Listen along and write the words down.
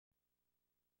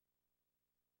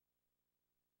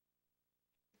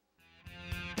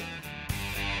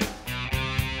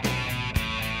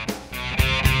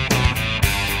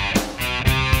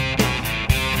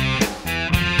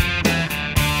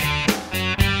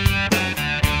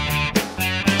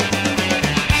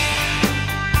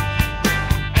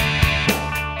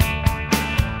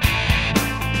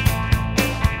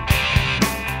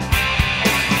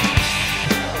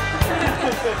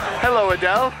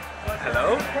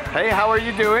Hey, how are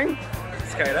you doing?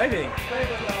 Skydiving.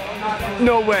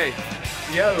 No way.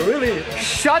 Yeah, really.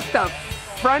 Shut the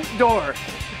front door.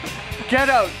 Get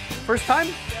out. First time?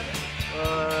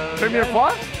 Premiere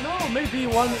fois? No, maybe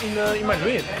one in my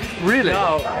dream. Really?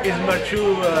 No, it's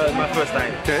my first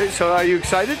time. Okay, so are you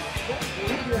excited?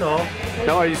 No.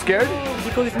 No, are you scared?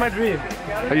 Because it's my dream.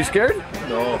 Are you scared?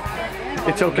 No.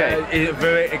 It's okay. I'm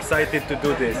very excited to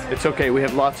do this. It's okay, we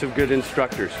have lots of good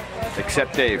instructors,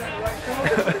 except Dave.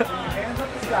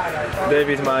 Dave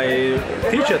is my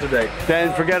teacher today.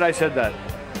 Then forget I said that.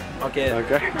 Okay.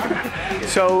 Okay.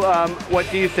 So, what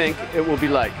do you think it will be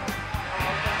like?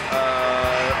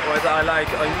 What I like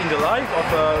in the life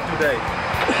of today?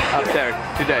 Up there,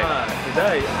 today.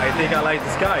 Today, I think I like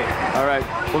the sky. All right.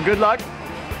 Well, good luck.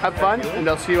 Have fun, and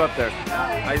I'll see you up there.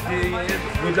 I think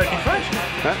good luck in French.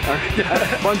 Huh? All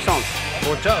right. Bonne chance.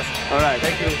 Bon chance. All right.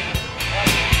 Thank you.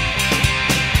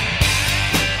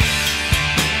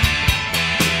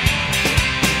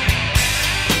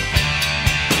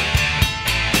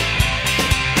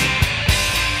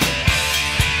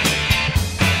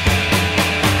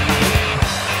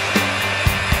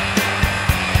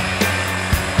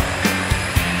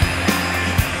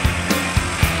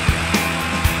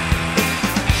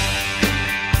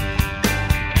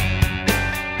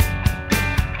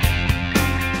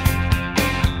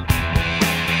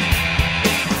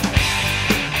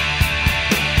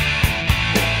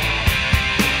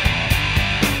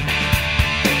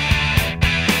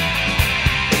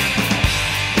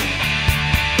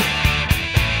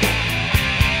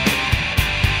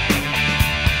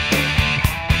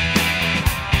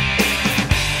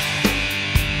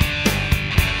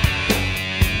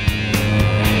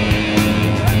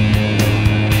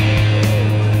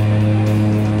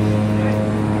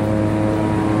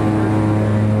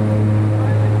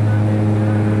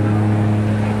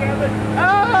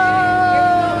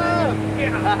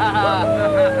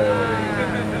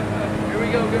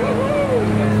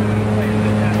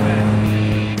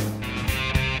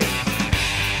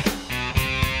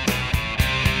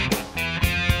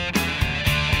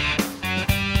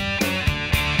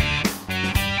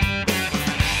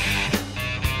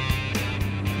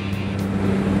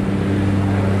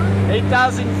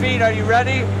 Feet. Are you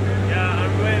ready? Yeah,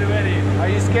 I'm ready. Are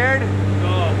you scared?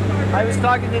 No. I was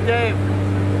talking to Dave.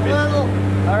 A little.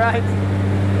 All right.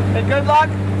 Hey, good luck.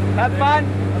 Have fun.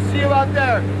 I'll see you out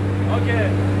there. Okay.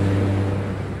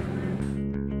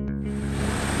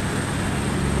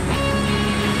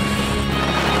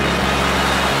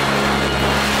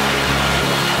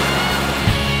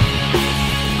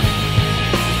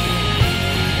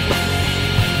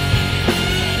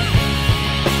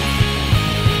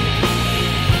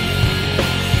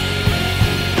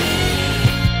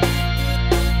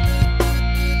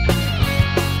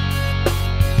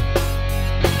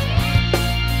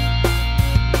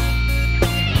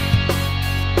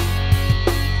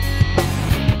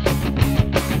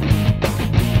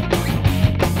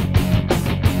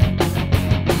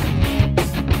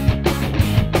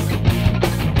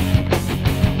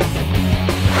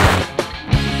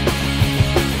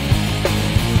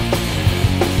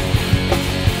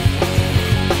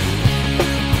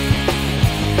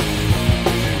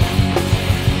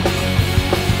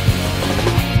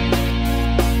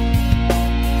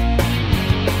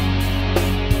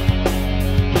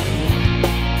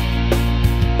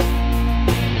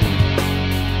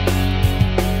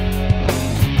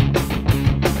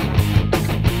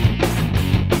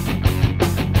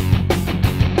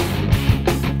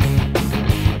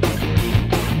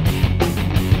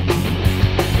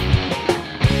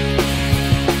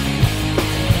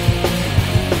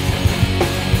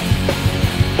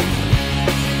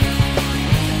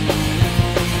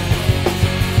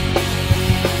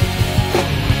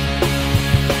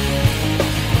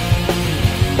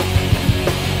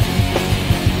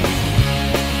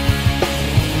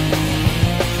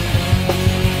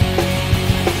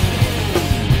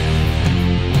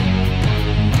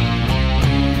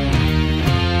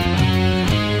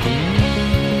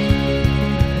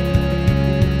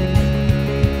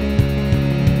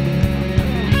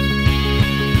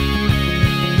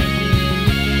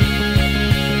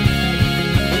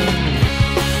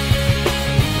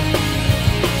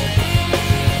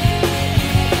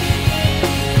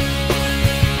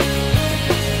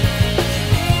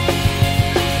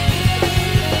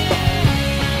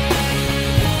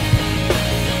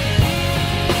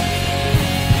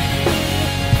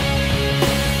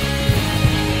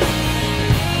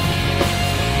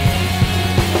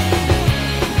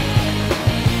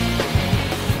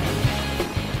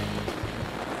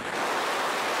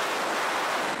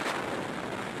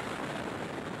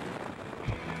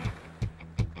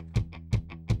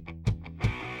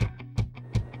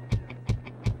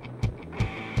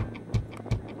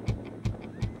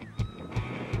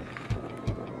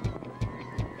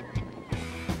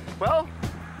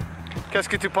 Qu'est-ce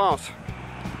que tu penses?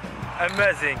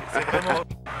 Amazing. C'est vraiment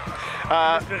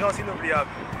une expérience inoubliable.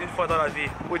 Une fois dans la vie.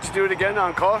 Would you do it again?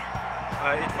 Encore?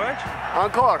 In French?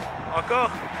 Encore? Encore?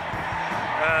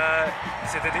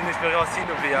 C'était une expérience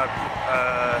inoubliable.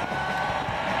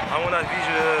 À mon avis,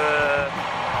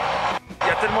 il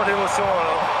y a tellement d'émotions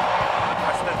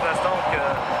à cet instant que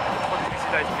c'est trop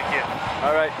difficile à expliquer.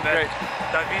 All right, Mais great.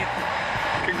 David,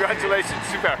 Congratulations,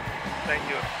 super. thank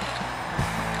you.